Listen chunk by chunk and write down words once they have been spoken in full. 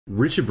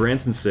Richard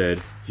Branson said,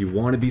 if you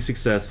want to be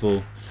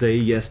successful, say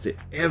yes to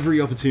every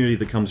opportunity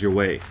that comes your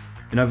way.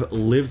 And I've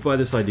lived by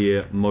this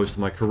idea most of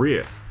my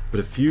career.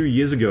 But a few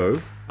years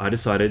ago, I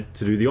decided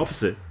to do the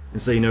opposite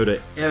and say no to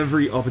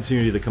every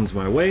opportunity that comes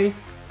my way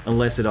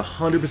unless it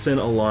 100%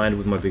 aligned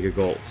with my bigger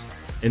goals.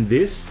 And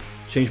this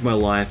changed my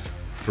life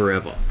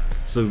forever.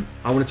 So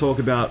I want to talk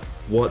about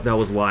what that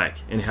was like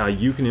and how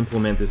you can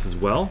implement this as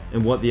well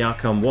and what the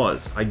outcome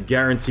was. I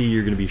guarantee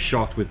you're going to be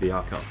shocked with the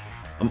outcome.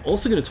 I'm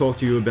also going to talk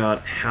to you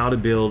about how to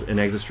build an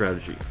exit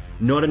strategy.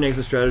 Not an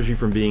exit strategy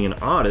from being an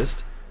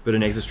artist, but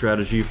an exit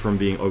strategy from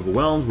being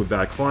overwhelmed with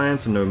bad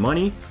clients and no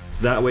money,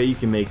 so that way you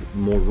can make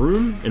more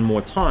room and more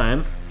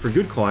time for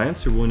good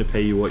clients who are willing to pay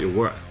you what you're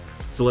worth.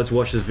 So let's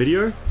watch this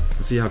video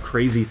and see how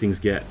crazy things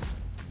get.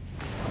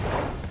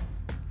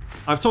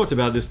 I've talked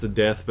about this to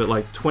death, but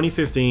like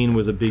 2015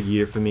 was a big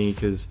year for me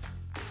because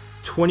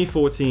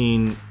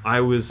 2014 I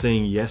was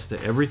saying yes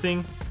to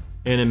everything,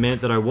 and it meant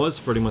that I was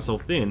spreading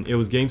myself thin. It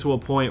was getting to a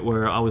point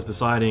where I was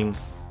deciding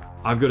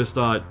I've got to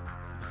start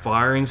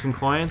firing some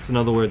clients, in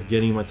other words,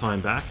 getting my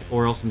time back,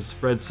 or else I'm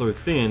spread so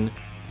thin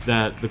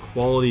that the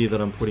quality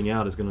that I'm putting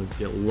out is going to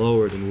get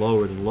lowered and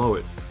lowered and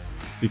lowered.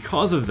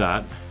 Because of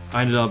that,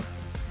 I ended up,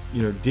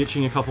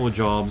 ditching a couple of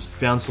jobs,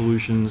 found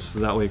solutions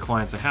so that way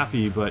clients are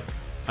happy, but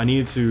I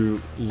needed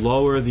to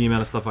lower the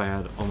amount of stuff I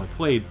had on my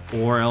plate,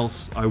 or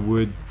else I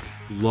would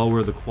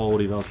lower the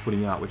quality that I was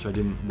putting out, which I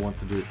didn't want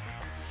to do.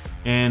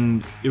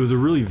 And it was a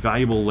really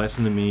valuable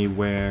lesson to me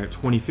where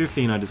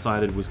 2015 I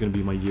decided was going to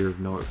be my year of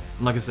no. And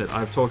like I said,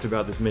 I've talked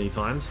about this many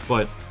times,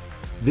 but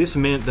this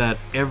meant that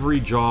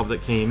every job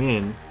that came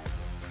in,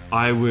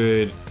 I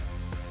would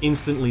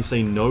instantly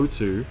say no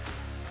to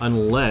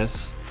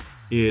unless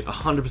it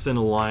 100%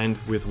 aligned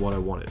with what I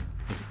wanted.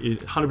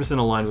 It 100%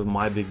 aligned with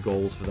my big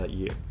goals for that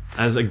year.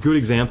 As a good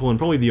example, and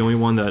probably the only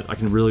one that I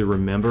can really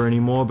remember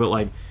anymore, but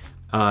like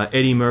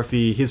Eddie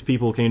Murphy, his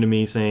people came to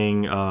me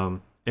saying,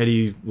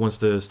 Eddie wants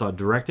to start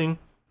directing,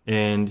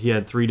 and he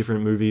had 3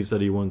 different movies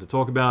that he wanted to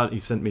talk about. He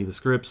sent me the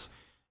scripts,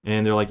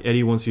 and they're like,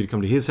 Eddie wants you to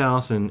come to his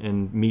house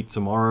and meet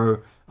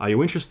tomorrow. Are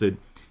you interested?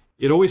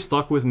 It always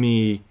stuck with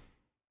me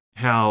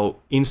how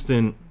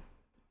instant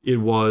it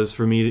was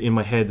for me in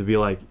my head to be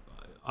like,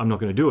 I'm not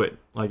going to do it.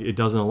 Like, it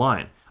doesn't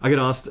align. I got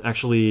asked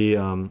actually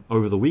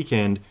over the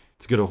weekend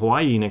to go to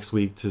Hawaii next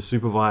week to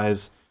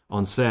supervise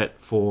on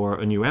set for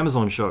a new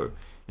Amazon show.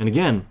 And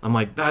again, I'm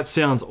like, that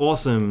sounds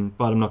awesome,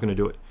 but I'm not going to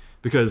do it.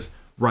 Because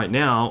right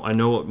now, I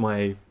know what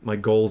my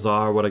goals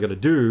are, what I got to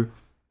do,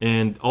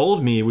 and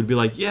old me would be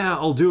like, yeah,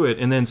 I'll do it.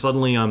 And then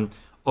suddenly I'm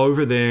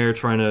over there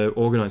trying to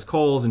organize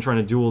calls and trying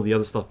to do all the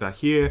other stuff back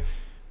here,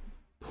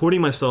 putting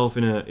myself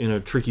in a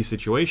tricky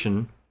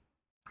situation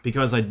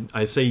because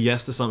I say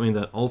yes to something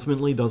that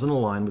ultimately doesn't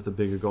align with a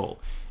bigger goal.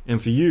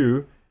 And for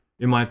you,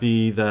 it might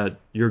be that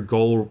your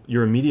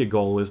immediate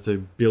goal is to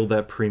build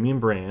that premium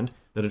brand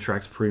that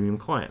attracts premium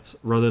clients,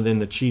 rather than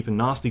the cheap and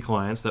nasty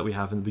clients that we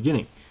have in the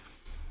beginning.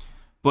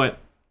 But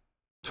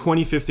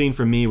 2015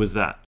 for me was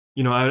that.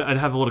 I'd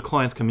have a lot of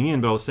clients coming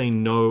in, but I was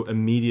saying no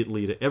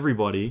immediately to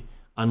everybody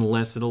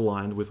unless it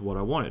aligned with what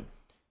I wanted.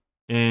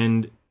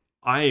 And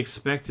I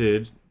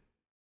expected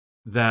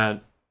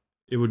that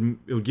it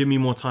would give me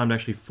more time to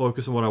actually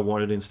focus on what I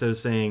wanted instead of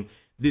saying,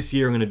 this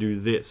year I'm going to do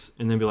this,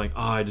 and then be like,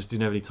 I just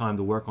didn't have any time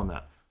to work on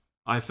that.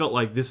 I felt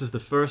like this is the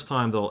first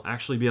time that I'll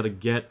actually be able to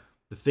get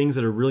the things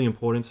that are really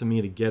important to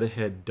me to get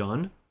ahead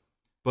done.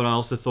 But I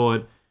also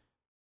thought,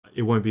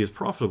 it won't be as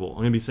profitable. I'm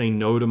going to be saying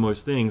no to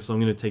most things, so I'm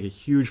going to take a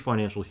huge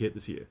financial hit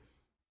this year.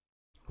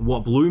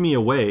 What blew me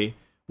away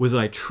was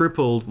that I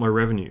tripled my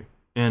revenue.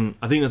 And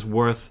I think that's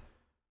worth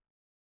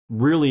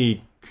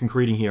really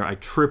concreting here. I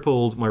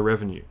tripled my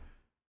revenue.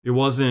 It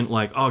wasn't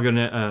like, oh, I got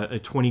a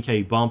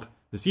 20K bump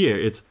this year.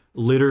 It's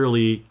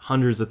literally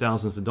hundreds of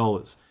thousands of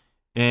dollars.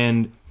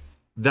 And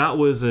that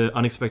was an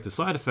unexpected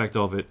side effect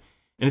of it.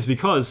 And it's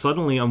because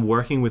suddenly I'm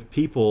working with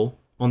people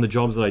on the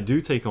jobs that I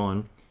do take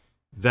on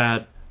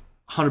that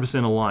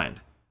 100% aligned.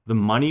 The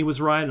money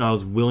was right, and I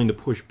was willing to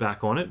push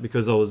back on it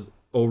because I was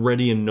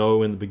already a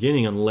no in the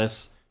beginning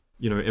unless,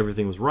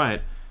 everything was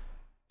right.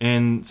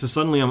 And so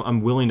suddenly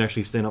I'm willing to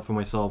actually stand up for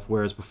myself,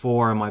 whereas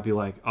before I might be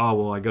like, oh,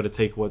 well, I got to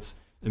take what's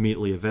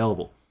immediately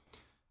available.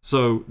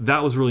 So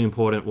that was really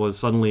important, was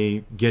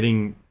suddenly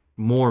getting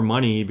more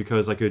money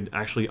because I could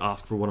actually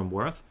ask for what I'm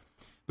worth.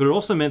 But it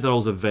also meant that I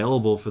was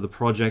available for the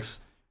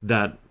projects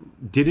that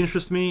did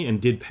interest me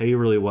and did pay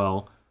really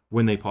well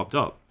when they popped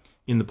up.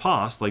 In the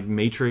past, like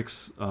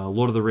Matrix,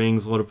 Lord of the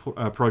Rings, a lot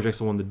of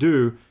projects I wanted to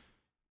do,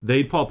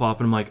 they'd pop up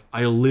and I'm like,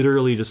 I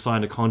literally just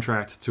signed a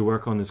contract to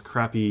work on this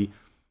crappy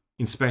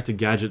Inspector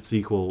Gadget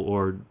sequel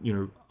or,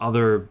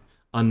 other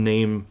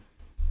unnamed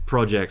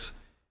projects.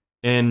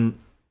 And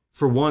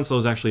for once, I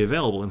was actually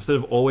available. Instead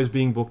of always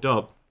being booked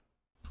up,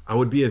 I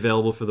would be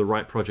available for the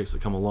right projects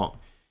that come along.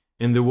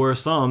 And there were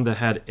some that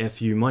had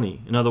FU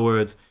money. In other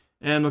words,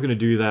 I'm not going to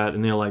do that.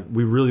 And they're like,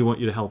 we really want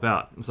you to help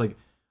out. It's like,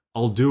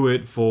 I'll do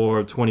it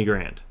for 20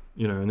 grand,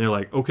 and they're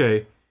like,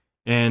 okay.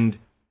 And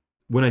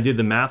when I did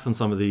the math on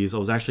some of these, I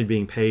was actually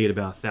being paid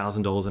about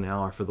 $1,000 an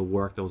hour for the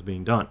work that was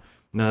being done.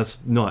 Now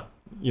that's not,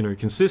 you know,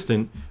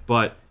 consistent,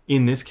 but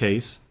in this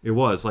case, it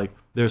was. Like,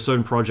 there are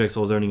certain projects I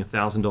was earning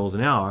 $1,000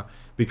 an hour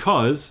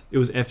because it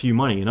was FU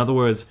money. In other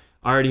words,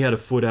 I already had a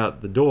foot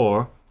out the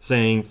door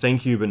saying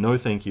thank you, but no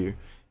thank you.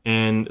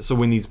 And so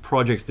when these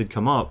projects did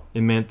come up,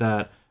 it meant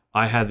that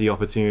I had the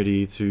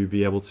opportunity to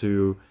be able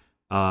to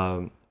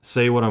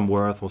say what I'm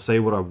worth or say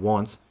what I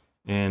want,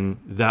 and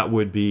that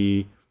would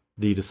be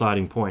the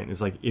deciding point.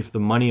 It's like, if the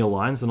money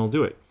aligns, then I'll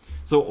do it.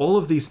 So all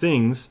of these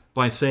things,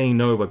 by saying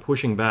no, by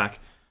pushing back,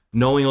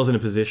 knowing I was in a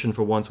position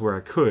for once where I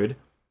could,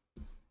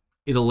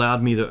 it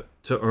allowed me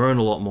to earn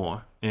a lot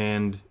more.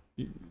 And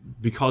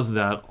because of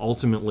that,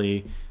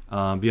 ultimately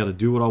be able to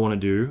do what I want to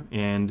do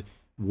and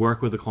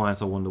work with the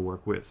clients I wanted to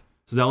work with.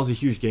 So that was a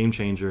huge game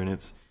changer, and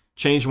it's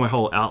changed my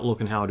whole outlook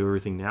and how I do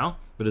everything now.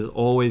 But it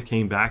always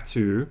came back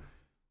to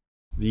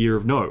the year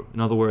of no. In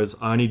other words,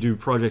 I only do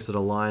projects that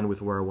align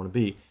with where I want to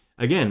be.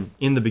 Again,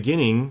 in the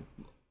beginning,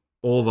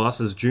 all of us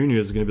as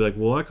juniors are going to be like,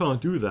 well, I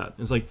can't do that.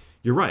 It's like,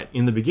 you're right.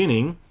 In the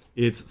beginning,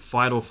 it's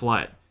fight or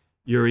flight.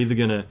 You're either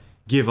going to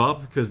give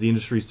up because the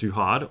industry is too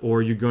hard,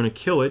 or you're going to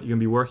kill it. You're going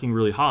to be working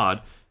really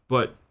hard,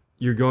 but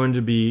you're going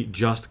to be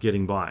just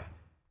getting by.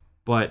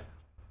 But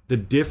the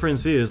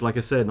difference is, like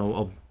I said, and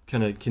I'll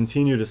kind of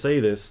continue to say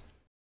this,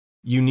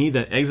 you need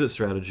that exit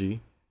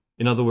strategy.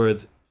 In other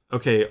words,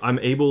 okay, I'm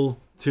able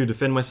to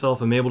defend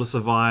myself, I'm able to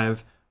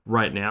survive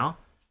right now,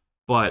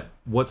 but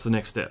what's the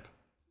next step?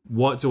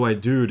 What do I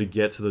do to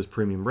get to those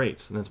premium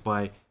rates? And that's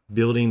by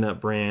building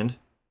that brand,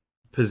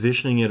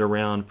 positioning it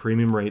around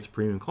premium rates,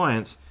 premium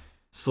clients,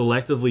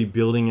 selectively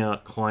building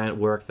out client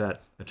work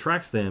that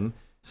attracts them,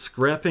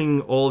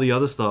 scrapping all the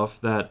other stuff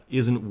that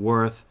isn't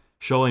worth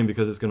showing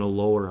because it's going to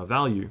lower our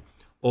value.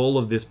 All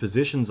of this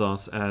positions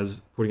us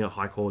as putting out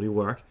high quality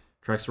work,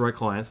 attracts the right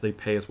clients, they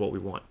pay us what we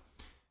want.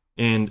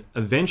 And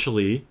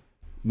eventually,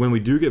 when we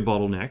do get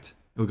bottlenecked,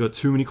 and we've got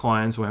too many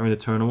clients, we're having to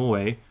turn them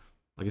away,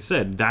 like I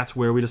said, that's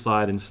where we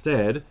decide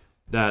instead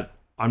that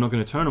I'm not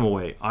going to turn them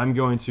away. I'm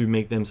going to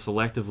make them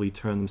selectively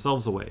turn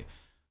themselves away.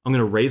 I'm going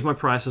to raise my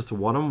prices to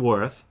what I'm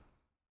worth,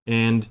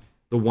 and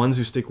the ones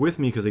who stick with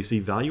me because they see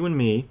value in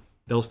me,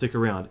 they'll stick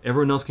around.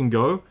 Everyone else can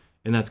go,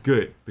 and that's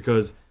good,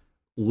 because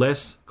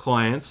less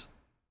clients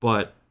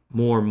but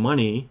more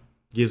money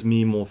gives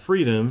me more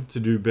freedom to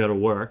do better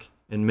work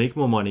and make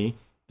more money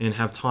and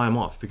have time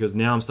off, because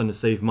now I'm starting to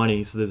save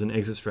money, so there's an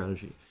exit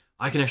strategy.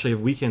 I can actually have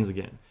weekends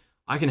again.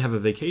 I can have a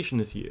vacation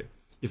this year.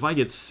 If I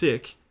get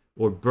sick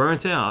or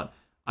burnt out,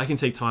 I can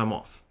take time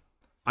off.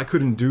 I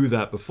couldn't do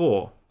that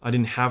before. I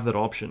didn't have that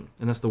option,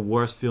 and that's the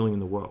worst feeling in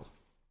the world.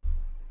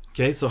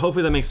 Okay, so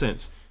hopefully that makes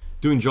sense.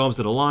 Doing jobs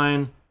that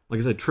align, like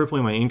I said,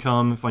 tripling my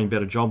income, finding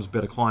better jobs,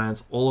 better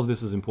clients, all of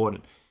this is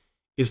important.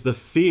 It's the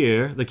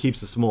fear that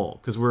keeps us small,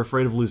 because we're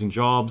afraid of losing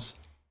jobs,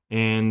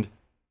 and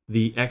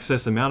the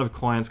excess amount of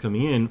clients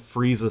coming in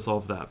frees us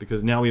of that,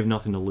 because now we have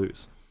nothing to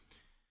lose.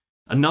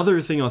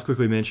 Another thing I'll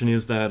quickly mention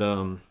is that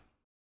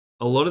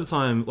a lot of the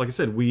time, like I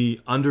said,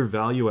 we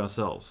undervalue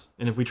ourselves.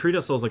 And if we treat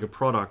ourselves like a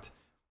product,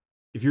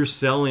 if you're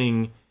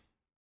selling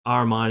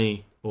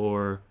Armani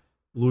or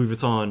Louis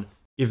Vuitton,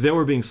 if they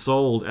were being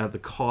sold at the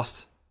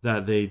cost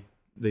that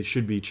they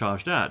should be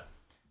charged at,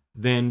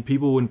 then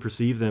people wouldn't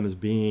perceive them as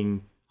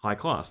being high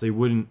class. They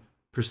wouldn't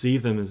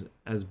perceive them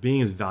as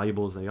being as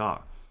valuable as they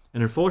are.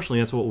 And unfortunately,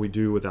 that's what we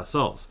do with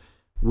ourselves.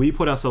 We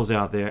put ourselves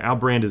out there. Our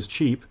brand is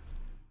cheap.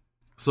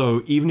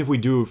 So even if we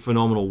do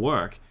phenomenal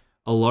work,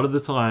 a lot of the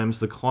times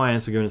the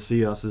clients are going to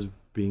see us as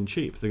being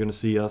cheap. They're going to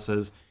see us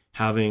as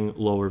having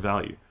lower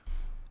value.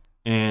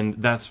 And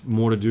that's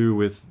more to do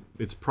with,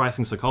 it's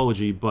pricing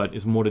psychology, but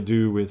it's more to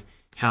do with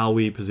how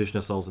we position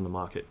ourselves in the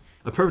market.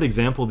 A perfect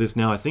example of this,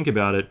 now I think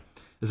about it,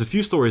 there's a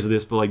few stories of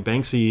this, but like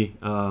Banksy,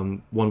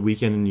 one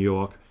weekend in New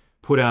York,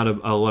 put out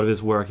a lot of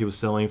his work. He was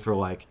selling for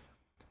like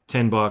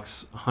 $10,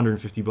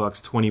 $150,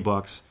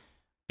 $20,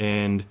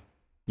 and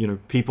you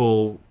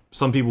know,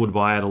 some people would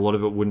buy it, a lot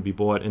of it wouldn't be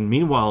bought. And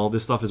meanwhile,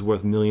 this stuff is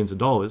worth millions of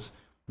dollars.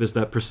 There's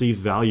that perceived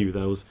value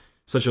that was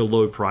such a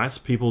low price.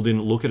 People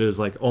didn't look at it as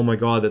like, oh my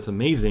God, that's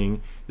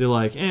amazing. They're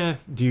like,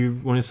 do you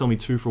want to sell me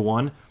 2 for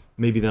 1?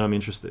 Maybe then I'm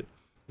interested.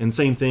 And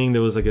same thing,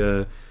 there was like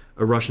a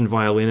Russian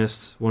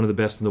violinist, one of the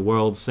best in the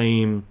world,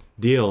 same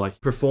deal,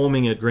 like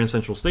performing at Grand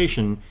Central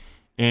Station.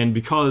 And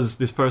because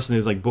this person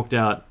is like booked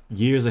out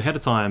years ahead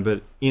of time,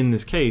 but in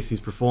this case, he's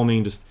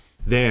performing just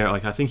there,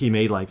 like I think he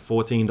made like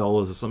 $14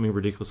 or something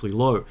ridiculously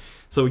low.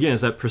 So again,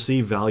 it's that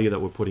perceived value that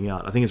we're putting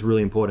out. I think it's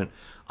really important.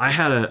 I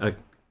had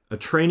a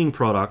training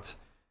product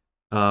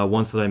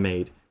once that I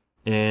made,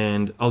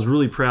 and I was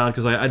really proud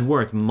because I'd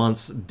worked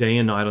months, day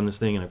and night on this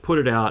thing, and I put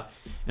it out,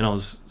 and I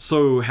was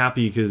so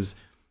happy because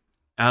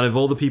out of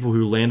all the people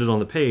who landed on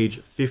the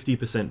page,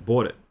 50%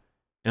 bought it.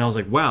 And I was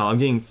like, wow, I'm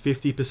getting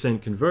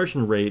 50%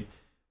 conversion rate,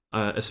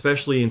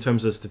 especially in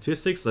terms of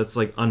statistics. That's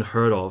like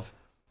unheard of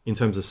in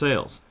terms of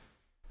sales.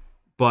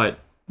 But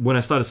when I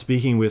started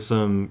speaking with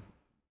some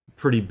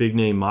pretty big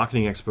name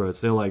marketing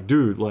experts, they're like,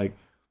 dude, like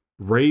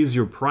raise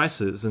your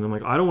prices. And I'm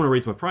like, I don't want to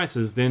raise my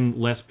prices, then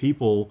less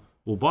people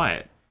will buy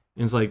it.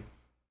 And it's like,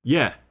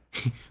 yeah,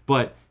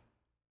 but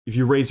if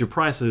you raise your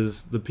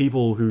prices, the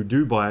people who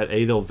do buy it,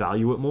 A, they'll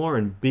value it more,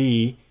 and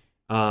B,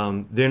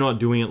 they're not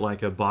doing it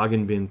like a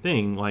bargain bin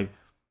thing. Like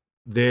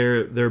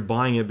they're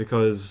buying it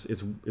because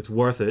it's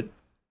worth it,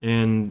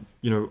 and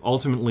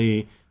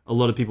ultimately a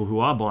lot of people who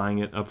are buying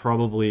it are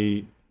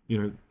probably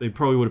they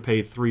probably would have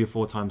paid 3 or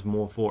 4 times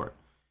more for it.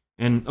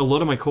 And a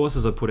lot of my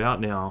courses I put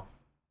out now,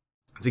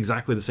 it's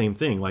exactly the same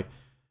thing. Like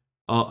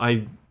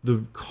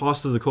the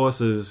cost of the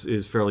courses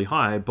is fairly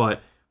high,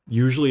 but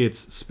usually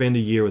it's spend a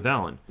year with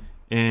Allan.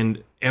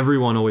 And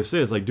everyone always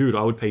says, like, dude,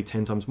 I would pay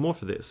 10 times more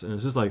for this. And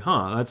it's just like,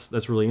 huh,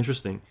 that's really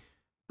interesting.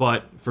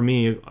 But for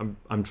me,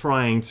 I'm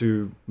trying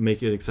to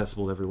make it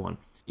accessible to everyone.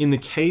 In the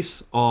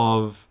case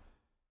of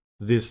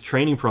this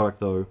training product,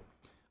 though,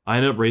 I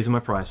ended up raising my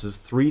prices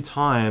 3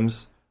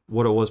 times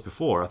what it was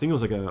before. I think it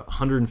was like a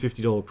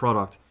 $150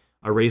 product.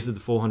 I raised it to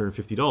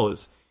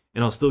 $450,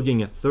 and I was still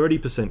getting a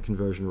 30%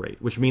 conversion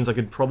rate, which means I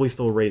could probably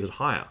still raise it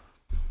higher.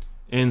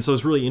 And so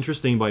it's really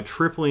interesting, by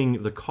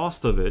tripling the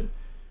cost of it,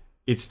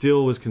 it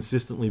still was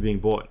consistently being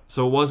bought.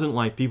 So it wasn't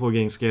like people were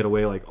getting scared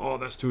away, like, oh,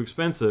 that's too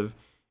expensive.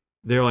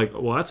 They're like,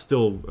 well, that's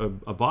still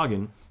a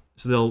bargain,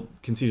 so they'll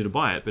continue to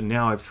buy it. But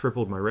now I've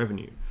tripled my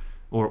revenue,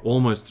 or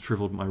almost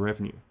tripled my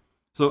revenue.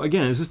 So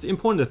again, it's just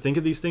important to think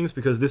of these things,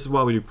 because this is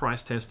why we do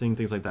price testing,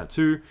 things like that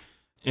too.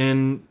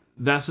 And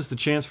that's just a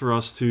chance for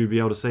us to be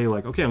able to say,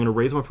 like, okay, I'm going to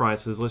raise my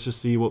prices. Let's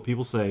just see what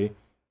people say.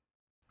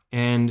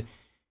 And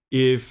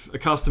if a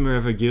customer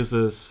ever gives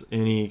us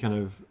any kind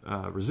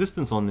of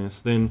resistance on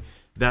this, then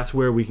that's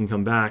where we can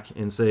come back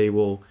and say,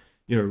 well,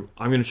 I'm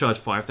going to charge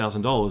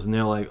 $5,000, and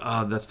they're like,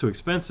 that's too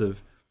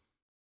expensive.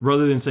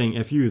 Rather than saying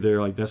F you,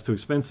 they're like, that's too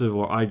expensive,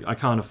 or I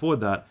can't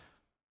afford that.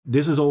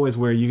 This is always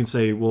where you can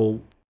say,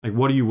 well, like,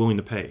 what are you willing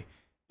to pay?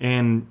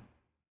 And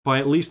by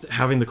at least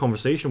having the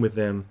conversation with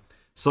them,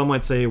 some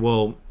might say,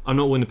 well, I'm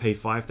not willing to pay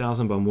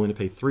 $5,000, but I'm willing to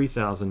pay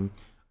 $3,000.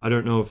 I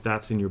don't know if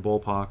that's in your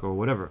ballpark or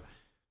whatever.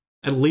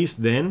 At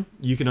least then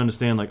you can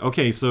understand, like,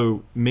 okay,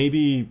 so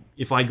maybe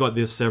if I got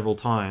this several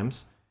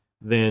times,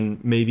 then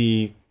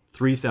maybe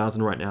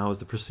 $3,000 right now is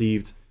the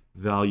perceived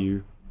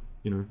value,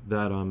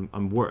 that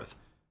I'm worth.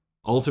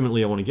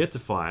 Ultimately, I want to get to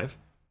 5,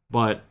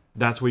 but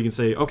that's where you can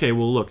say, okay,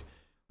 well, look,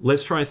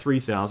 let's try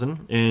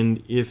 3,000,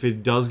 and if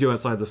it does go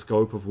outside the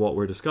scope of what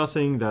we're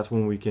discussing, that's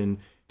when we can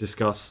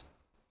discuss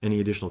any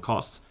additional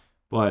costs.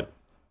 But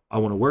I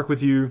want to work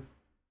with you.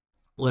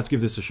 Let's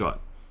give this a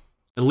shot.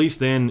 At least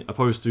then,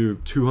 opposed to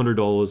 $200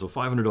 or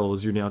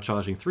 $500, you're now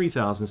charging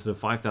 $3,000 instead of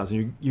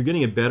 $5,000. You're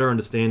getting a better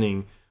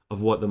understanding of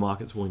what the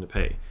market's willing to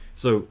pay.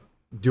 So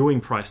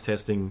doing price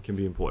testing can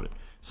be important.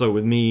 So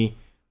with me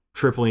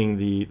tripling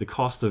the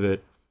cost of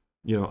it,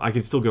 I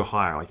could still go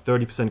higher. Like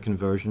 30%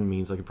 conversion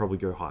means I could probably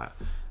go higher.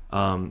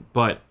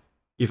 But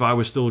if I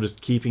was still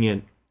just keeping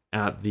it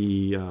at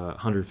the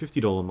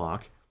 $150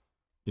 mark,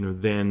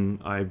 then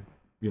I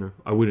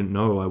wouldn't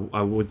know.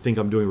 I would think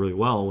I'm doing really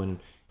well, when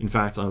in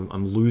fact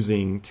I'm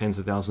losing tens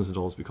of thousands of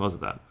dollars because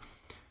of that.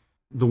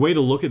 The way to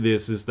look at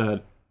this is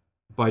that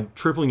by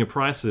tripling your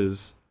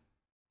prices,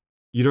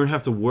 you don't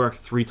have to work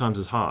 3 times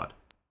as hard.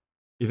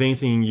 If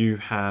anything, you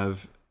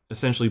have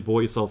essentially bought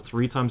yourself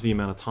 3 times the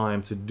amount of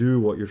time to do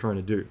what you're trying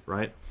to do,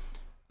 right?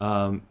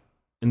 And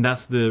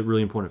that's the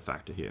really important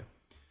factor here.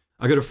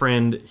 I got a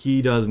friend,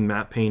 he does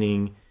matte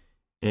painting,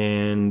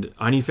 and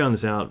I only found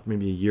this out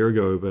maybe a year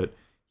ago, but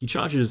he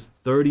charges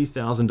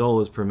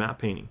 $30,000 per matte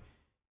painting.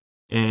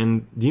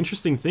 And the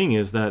interesting thing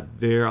is that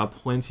there are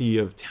plenty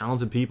of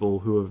talented people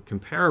who are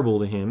comparable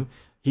to him.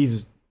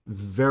 He's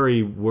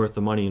very worth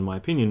the money in my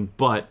opinion,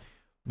 but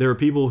there are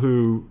people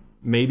who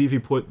maybe if you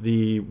put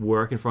the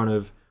work in front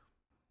of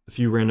a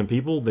few random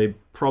people, they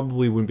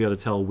probably wouldn't be able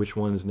to tell which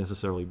one is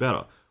necessarily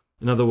better.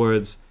 In other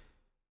words,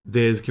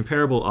 there's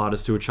comparable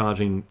artists who are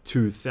charging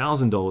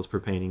 $2,000 per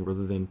painting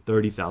rather than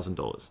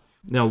 $30,000.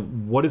 Now,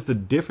 what is the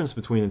difference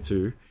between the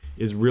two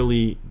is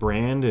really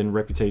brand and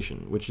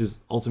reputation, which is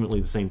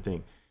ultimately the same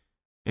thing.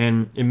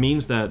 And it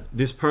means that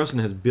this person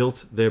has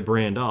built their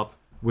brand up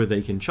where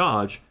they can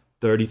charge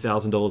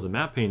 $30,000 a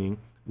matte painting,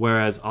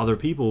 whereas other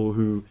people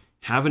who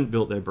haven't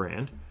built their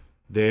brand,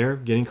 they're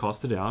getting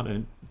costed out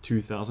at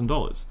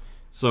 $2,000.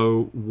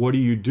 So what do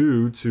you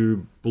do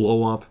to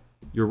blow up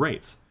your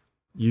rates?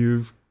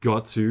 You've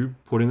got to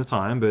put in the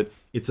time, but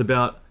it's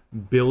about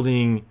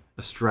building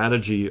a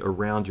strategy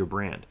around your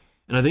brand.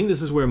 And I think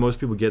this is where most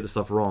people get this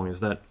stuff wrong, is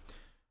that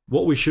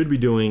what we should be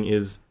doing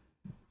is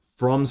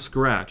from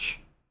scratch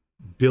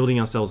building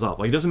ourselves up.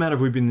 Like, it doesn't matter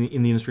if we've been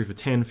in the industry for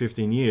 10,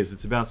 15 years.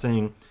 It's about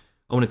saying,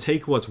 I want to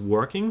take what's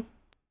working,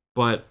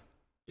 but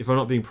if I'm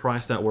not being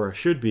priced at where I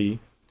should be,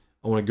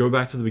 I want to go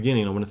back to the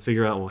beginning. I want to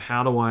figure out, well,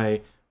 how do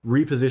I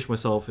reposition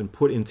myself and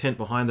put intent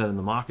behind that in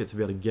the market to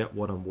be able to get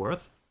what I'm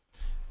worth?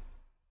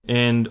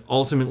 And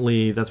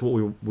ultimately, that's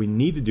what we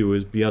need to do,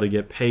 is be able to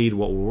get paid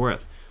what we're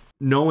worth.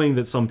 Knowing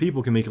that some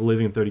people can make a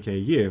living at $30K a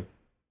year,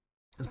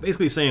 it's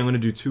basically saying I'm going to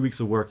do 2 weeks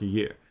of work a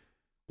year.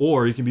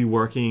 Or you can be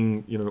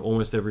working,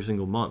 almost every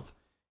single month,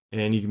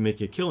 and you can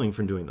make a killing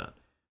from doing that.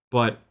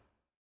 But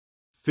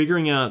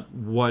figuring out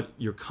what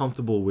you're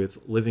comfortable with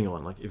living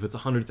on. Like if it's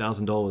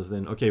 $100,000,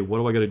 then okay, what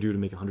do I got to do to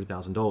make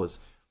 $100,000?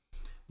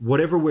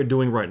 Whatever we're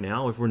doing right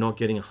now, if we're not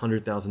getting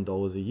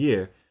 $100,000 a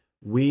year,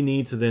 we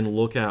need to then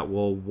look at,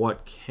 well,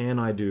 what can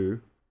I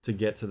do to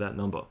get to that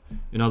number?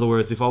 In other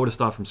words, if I were to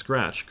start from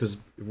scratch, because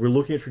if we're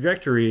looking at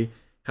trajectory,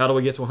 how do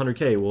I get to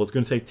 100K? Well, it's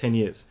going to take 10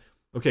 years.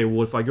 Okay,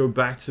 well, if I go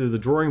back to the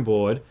drawing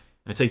board,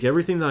 I take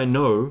everything that I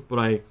know, but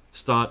I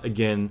start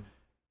again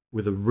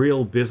with a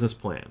real business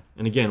plan.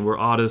 And again, we're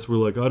artists, we're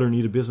like, I don't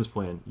need a business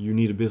plan. You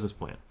need a business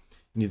plan.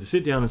 You need to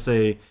sit down and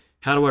say,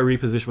 how do I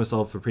reposition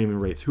myself for premium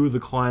rates? Who are the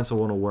clients I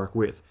want to work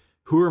with?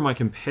 Who are my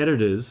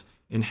competitors?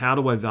 And how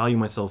do I value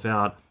myself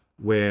out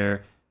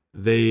where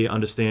they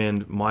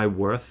understand my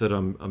worth, that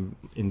I'm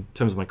in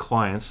terms of my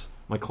clients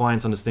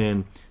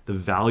understand the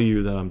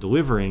value that I'm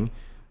delivering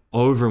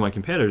over my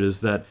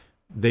competitors, that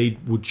they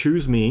would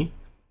choose me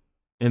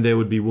and they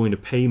would be willing to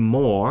pay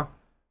more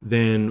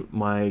than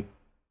my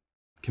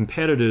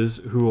competitors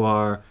who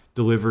are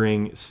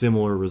delivering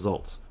similar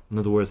results. In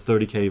other words,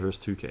 30K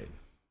versus 2K.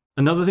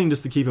 Another thing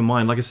just to keep in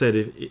mind, like I said,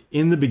 if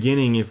in the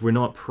beginning, if we're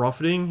not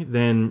profiting,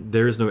 then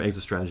there is no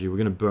exit strategy. We're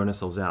going to burn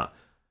ourselves out.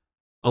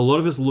 A lot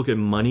of us look at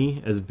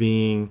money as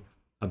being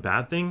a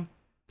bad thing.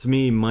 To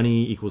me,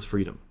 money equals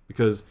freedom,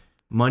 because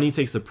money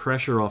takes the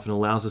pressure off and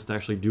allows us to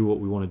actually do what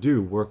we want to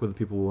do, work with the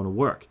people we want to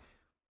work.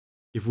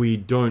 If we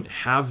don't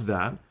have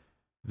that,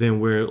 then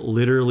we're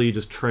literally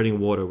just treading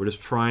water. We're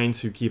just trying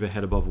to keep a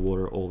head above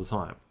water all the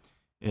time.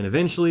 And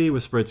eventually we're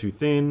spread too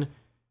thin.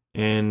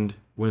 And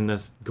when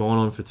that's gone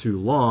on for too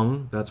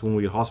long, that's when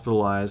we get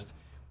hospitalized.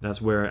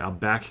 That's where our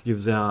back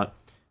gives out.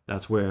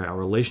 That's where our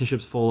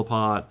relationships fall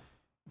apart.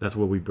 That's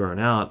where we burn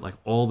out. Like,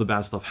 all the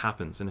bad stuff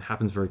happens, and it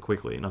happens very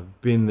quickly. And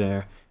I've been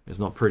there. It's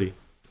not pretty.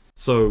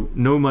 So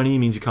no money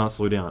means you can't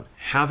slow down.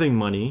 Having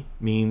money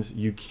means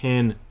you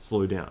can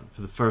slow down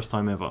for the first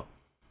time ever.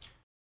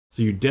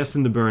 So you're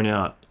destined to burn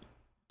out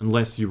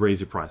unless you raise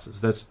your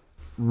prices. That's a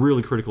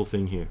really critical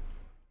thing here.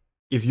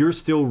 If you're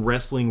still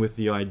wrestling with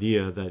the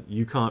idea that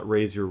you can't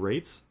raise your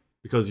rates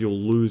because you'll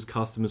lose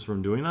customers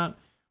from doing that,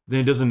 then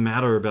it doesn't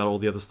matter about all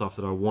the other stuff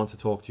that I want to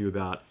talk to you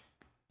about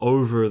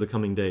over the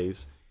coming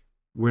days.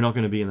 We're not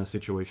going to be in that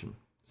situation.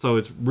 So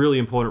it's really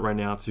important right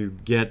now to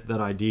get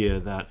that idea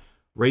that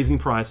raising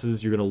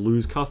prices, you're going to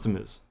lose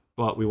customers,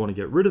 but we want to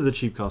get rid of the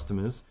cheap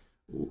customers.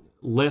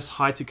 Less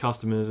high-tick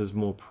customers is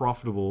more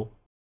profitable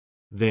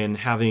than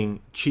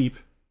having cheap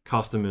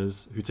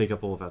customers who take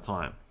up all of our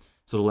time.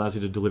 So it allows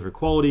you to deliver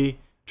quality,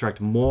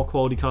 attract more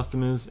quality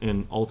customers,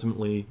 and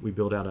ultimately we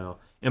build out our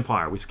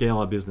empire, we scale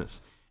our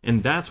business.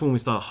 And that's when we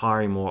start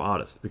hiring more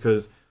artists,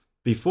 because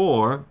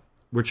before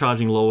we're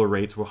charging lower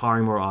rates, we're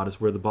hiring more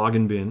artists, we're the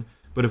bargain bin.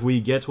 But if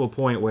we get to a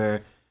point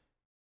where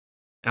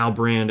our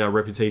brand, our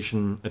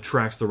reputation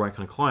attracts the right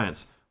kind of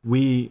clients,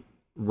 we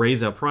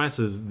raise our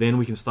prices, then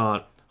we can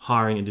start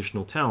hiring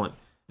additional talent.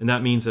 And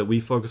that means that we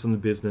focus on the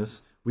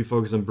business, we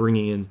focus on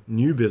bringing in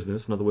new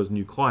business, in other words,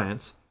 new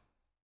clients.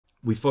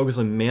 We focus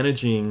on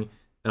managing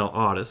our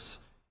artists,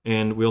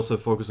 and we also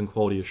focus on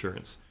quality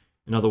assurance.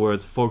 In other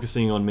words,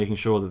 focusing on making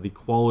sure that the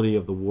quality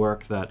of the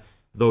work that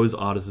those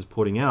artists is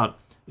putting out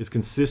is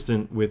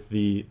consistent with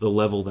the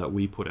level that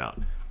we put out.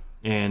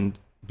 And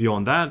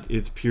beyond that,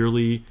 it's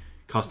purely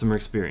customer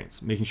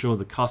experience, making sure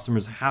the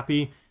customers are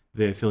happy,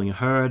 they're feeling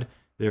heard,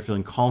 they're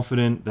feeling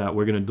confident that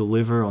we're going to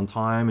deliver on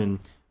time and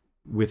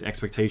with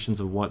expectations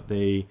of what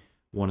they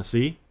want to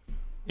see.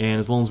 And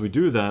as long as we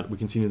do that, we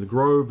continue to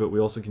grow, but we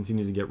also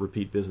continue to get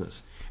repeat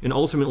business. And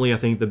ultimately, I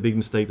think the big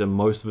mistake that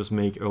most of us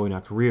make early in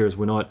our career is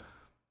we're not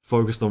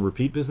focused on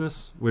repeat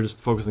business. We're just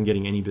focused on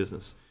getting any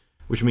business,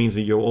 which means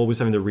that you're always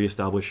having to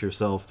reestablish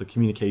yourself, the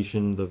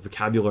communication, the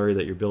vocabulary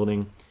that you're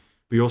building.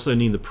 But you also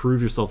need to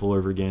prove yourself all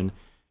over again.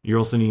 You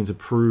also need to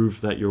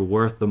prove that you're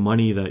worth the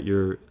money that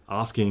you're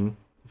asking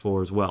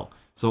for as well.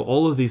 So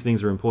all of these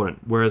things are important.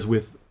 Whereas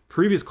with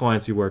previous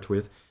clients you worked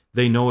with,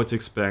 they know what to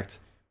expect.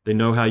 They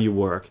know how you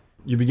work.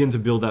 You begin to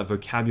build that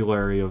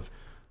vocabulary of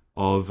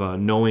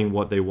knowing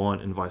what they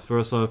want and vice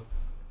versa.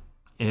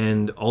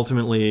 And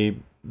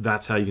ultimately,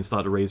 that's how you can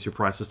start to raise your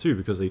prices too,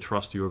 because they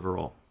trust you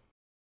overall.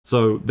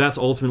 So that's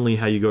ultimately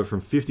how you go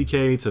from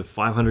 50K to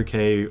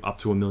 500K up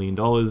to $1 million,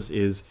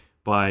 is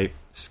by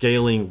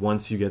scaling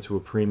once you get to a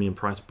premium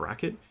price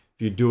bracket.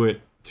 If you do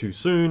it too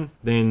soon,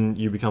 then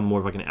you become more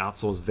of like an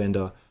outsourced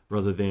vendor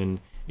rather than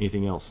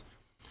anything else.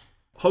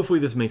 Hopefully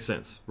this makes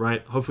sense,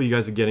 right? Hopefully you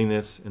guys are getting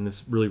this and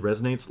this really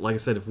resonates. Like I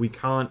said, if we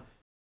can't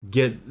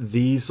get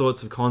these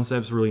sorts of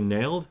concepts really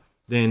nailed,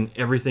 then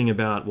everything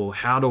about, well,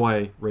 how do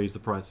I raise the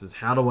prices?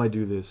 How do I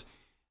do this?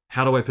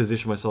 How do I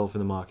position myself in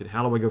the market?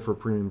 How do I go for a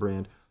premium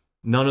brand?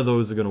 None of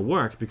those are going to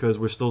work, because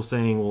we're still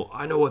saying, well,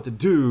 I know what to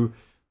do,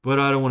 but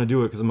I don't want to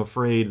do it because I'm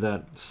afraid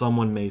that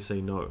someone may say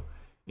no.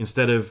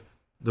 Instead of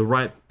the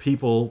right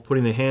people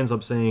putting their hands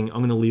up saying, I'm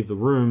going to leave the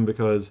room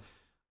because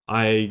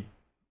I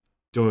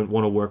don't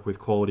want to work with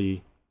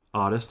quality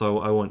artists. I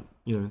want,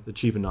 the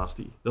cheap and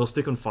nasty. They'll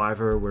stick on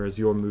Fiverr, whereas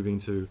you're moving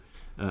to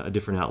a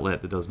different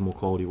outlet that does more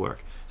quality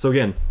work. So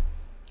again,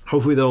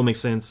 hopefully that all makes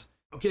sense.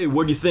 Okay,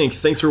 what do you think?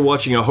 Thanks for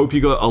watching. I hope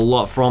you got a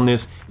lot from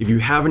this. If you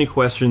have any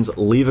questions,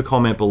 leave a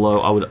comment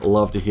below. I would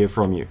love to hear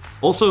from you.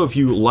 Also, if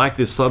you like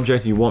this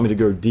subject and you want me to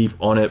go deep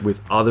on it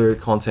with other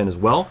content as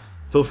well,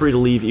 feel free to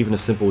leave even a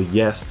simple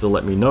yes to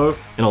let me know,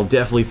 and I'll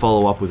definitely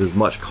follow up with as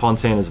much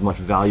content, as much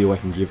value I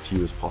can give to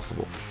you as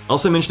possible. I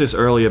also mentioned this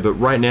earlier, but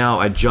right now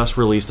I just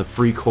released a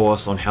free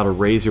course on how to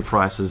raise your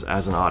prices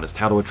as an artist,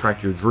 how to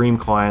attract your dream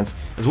clients,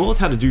 as well as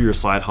how to do your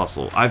side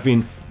hustle. I've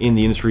been in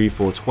the industry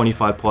for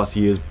 25 plus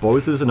years,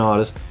 both as an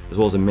artist, as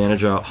well as a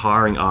manager,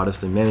 hiring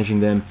artists and managing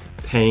them,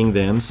 paying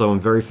them, so I'm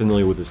very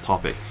familiar with this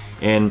topic.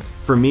 And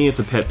for me, it's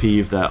a pet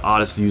peeve that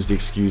artists use the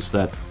excuse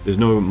that there's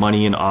no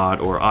money in art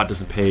or art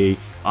doesn't pay,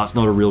 art's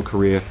not a real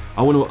career.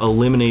 I want to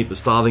eliminate the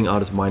starving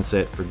artist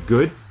mindset for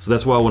good. So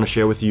that's why I want to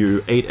share with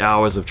you 8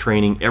 hours of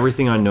training,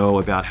 everything I know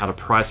about how to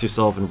price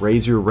yourself and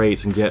raise your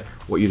rates and get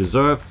what you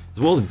deserve, as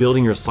well as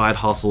building your side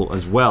hustle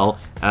as well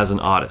as an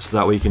artist. So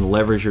that way you can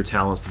leverage your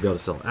talents to be able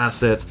to sell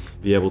assets,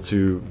 be able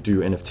to do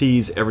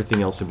NFTs,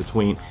 everything else in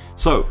between.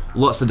 So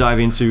lots to dive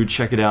into.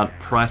 Check it out,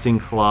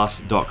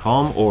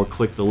 pricingclass.com, or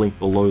click the link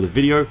below the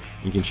video.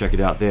 You can check it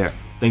out there.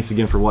 Thanks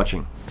again for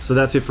watching. So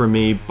that's it from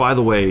me. By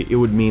the way, it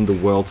would mean the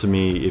world to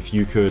me if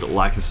you could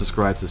like and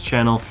subscribe to this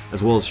channel,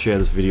 as well as share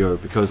this video,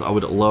 because I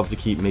would love to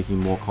keep making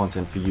more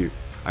content for you.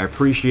 I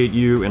appreciate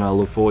you, and I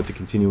look forward to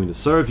continuing to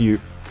serve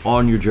you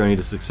on your journey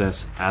to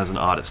success as an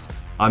artist.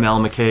 I'm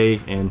Allan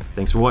McKay, and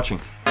thanks for watching.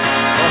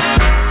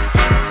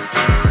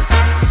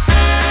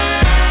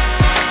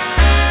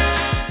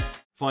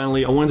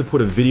 Finally, I wanted to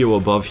put a video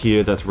above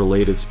here that's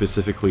related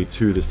specifically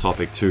to this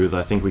topic too, that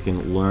I think we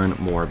can learn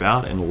more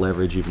about and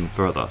leverage even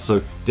further.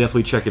 So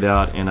definitely check it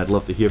out, and I'd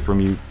love to hear from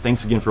you.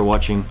 Thanks again for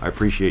watching. I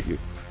appreciate you.